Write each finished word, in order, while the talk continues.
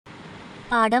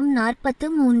பாடம்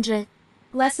 43.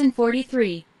 Lesson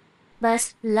 43.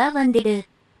 பஸ்ல வந்திடு.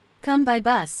 Come by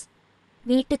bus.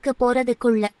 வீட்டுக்கு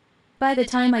போறதுக்குள்ள. By the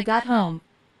time I got home,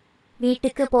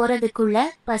 வீட்டுக்கு போறதுக்குள்ள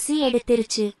பசி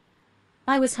எடுத்துருச்சு.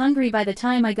 I was hungry by the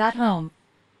time I got home.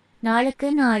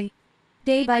 நாளுக்கு நாள்.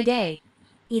 Day by day.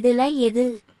 இதுல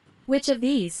எது? Which of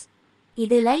these?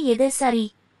 இதுல எது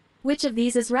சரி? Which of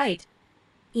these is right?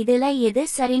 இதுல எது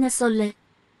சரின்னு சொல்லு.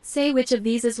 Say which of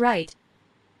these is right.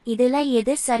 இதுல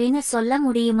எது சரின்னு சொல்ல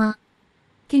முடியுமா?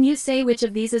 Can you say which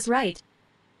of these is right?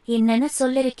 என்னன்னு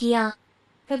சொல்லிருக்கியா?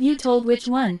 Have you told which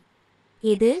one?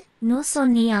 இது நூ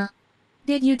சொன்னியா?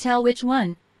 Did you tell which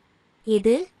one?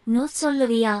 இது நூ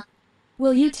சொல்லுவியா?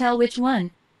 Will you tell which one?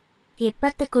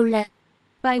 எப்பத்துக்குள்ள.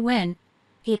 By when?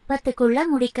 எப்பத்துக்குள்ள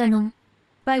முடிக்கணும்.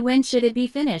 By when should it be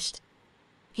finished?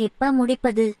 எப்ப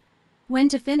முடிப்பது? When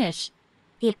to finish?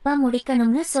 எப்ப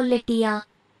முடிக்கணும்னு சொல்லிட்டியா?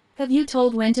 Have you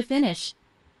told when to finish?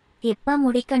 எப்ப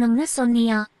முடிக்கணும்னு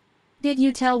சொன்னியா? Did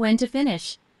you tell when to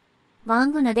finish?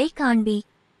 வாங்குனதை காண்பி.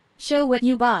 Show what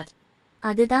you bought.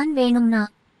 அதுதான்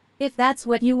வேணும்னா. If that's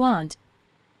what you want.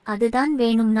 அதுதான்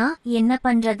வேணும்னா என்ன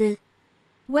பண்றது?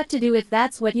 What to do if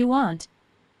that's what you want?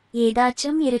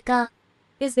 ஏதாச்சும் இருக்கா?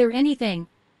 Is there anything?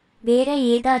 வேற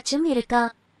ஏதாச்சும்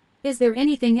இருக்கா? Is there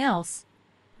anything else?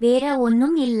 வேற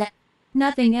ஒன்னும் இல்ல.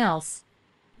 Nothing else.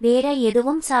 வேற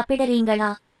எதுவும்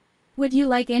சாப்பிடுறீங்களா? Would you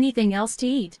like anything else to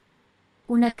eat?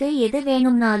 உனக்கு எது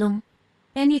வேணும்னாலும்.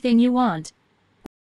 Anything you want.